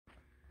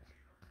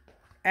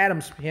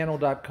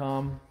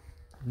AdamsPiano.com,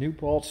 New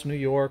Paltz, New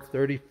York,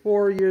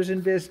 34 years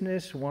in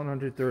business,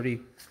 130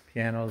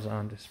 pianos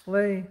on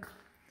display.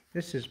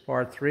 This is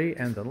part 3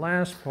 and the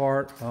last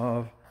part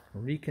of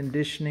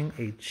reconditioning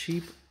a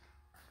cheap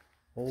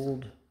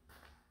old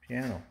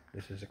piano.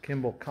 This is a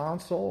Kimball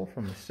console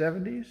from the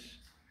 70s.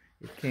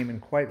 It came in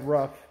quite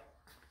rough.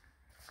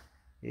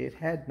 It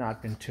had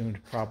not been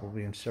tuned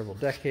probably in several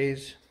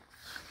decades.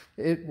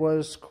 It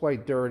was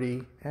quite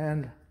dirty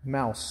and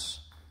mouse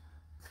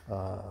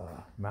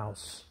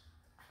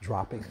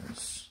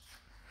droppings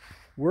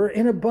were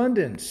in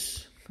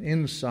abundance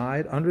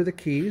inside under the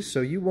keys,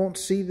 so you won't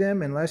see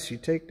them unless you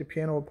take the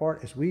piano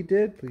apart as we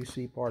did. Please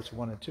see parts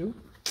 1 and 2.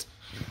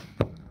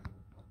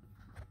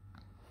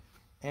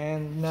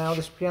 And now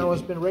this piano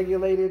has been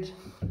regulated,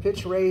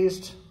 pitch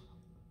raised,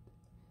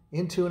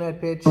 in tune at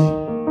pitch.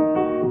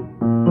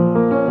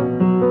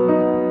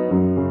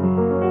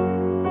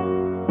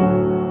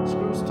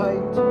 Screws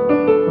tightened,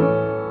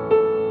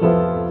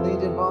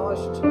 cleaned and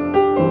polished,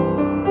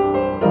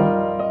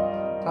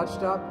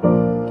 touched up.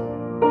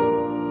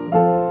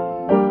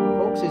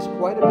 Folks, it's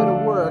quite a bit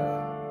of work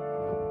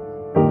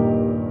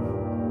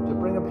to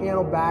bring a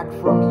piano back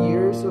from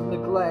years of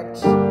neglect.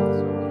 So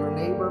your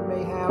neighbor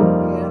may have a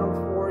piano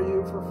for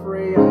you for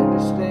free. I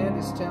understand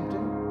it's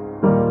tempting.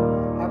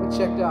 Have it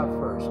checked out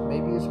first.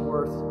 Maybe it's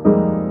worth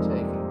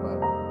taking, but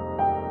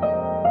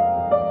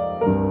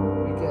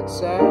we get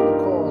sad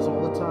calls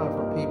all the time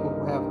from people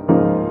who have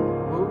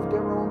moved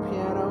their own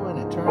piano and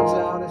it turns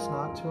out it's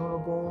not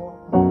tunable.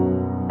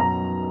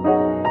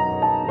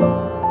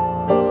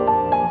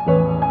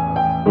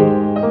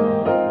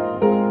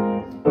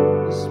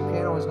 This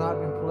piano has not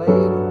been played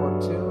or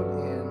tuned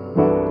in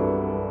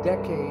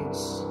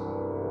decades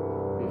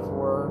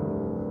before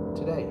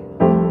today.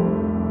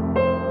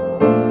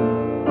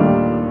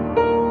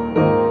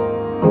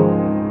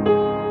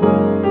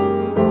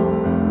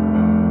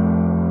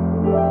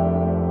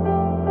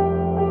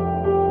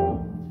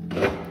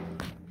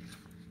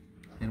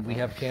 And we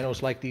have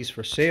pianos like these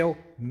for sale,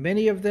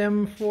 many of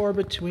them for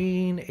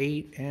between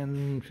 $800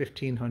 and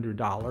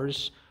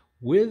 $1,500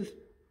 with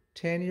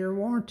 10-year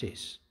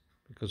warranties,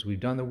 because we've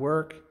done the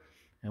work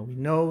and we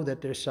know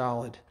that they're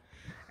solid.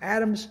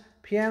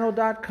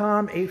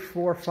 AdamsPiano.com,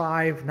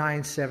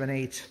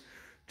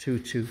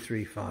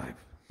 845-978-2235.